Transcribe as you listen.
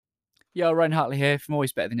Yo, Ryan Hartley here from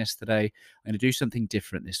Always Better Than Yesterday. I'm going to do something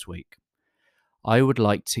different this week. I would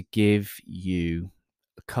like to give you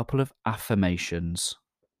a couple of affirmations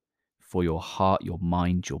for your heart, your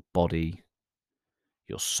mind, your body,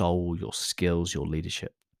 your soul, your skills, your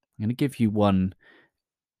leadership. I'm going to give you one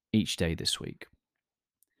each day this week.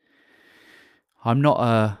 I'm not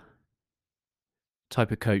a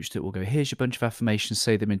type of coach that will go, here's your bunch of affirmations,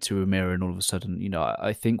 say them into a mirror, and all of a sudden,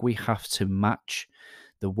 I think we have to match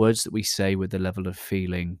the words that we say with the level of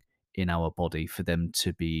feeling in our body for them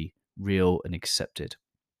to be real and accepted.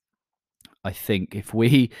 I think if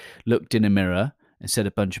we looked in a mirror and said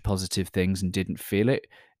a bunch of positive things and didn't feel it,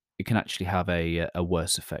 it can actually have a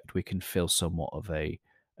worse effect. We can feel somewhat of a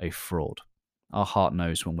fraud. Our heart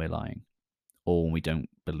knows when we're lying or when we don't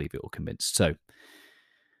believe it or convinced. So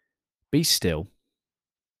be still.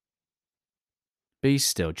 Be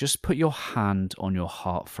still. Just put your hand on your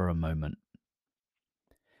heart for a moment.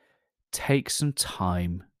 Take some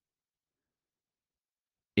time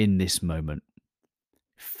in this moment.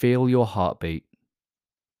 Feel your heartbeat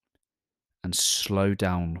and slow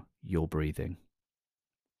down your breathing.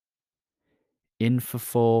 In for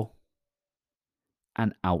 4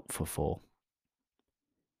 and out for 4.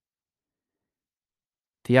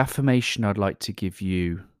 The affirmation I'd like to give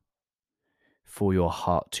you for your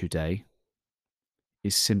heart today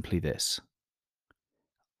is simply this: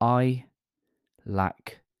 I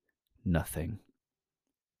lack nothing.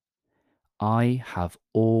 I have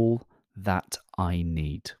all that I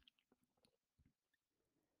need.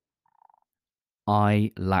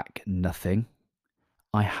 I lack nothing.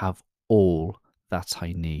 I have all that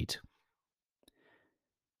I need.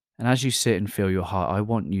 And as you sit and feel your heart, I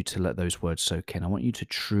want you to let those words soak in. I want you to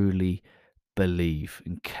truly believe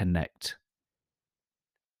and connect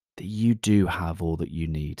that you do have all that you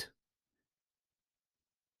need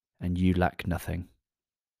and you lack nothing.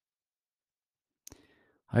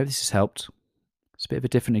 I hope this has helped. It's a bit of a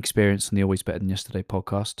different experience than the Always Better Than Yesterday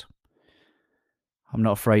podcast. I'm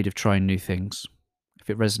not afraid of trying new things. If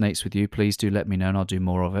it resonates with you, please do let me know and I'll do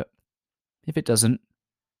more of it. If it doesn't,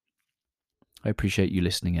 I appreciate you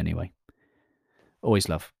listening anyway. Always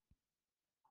love.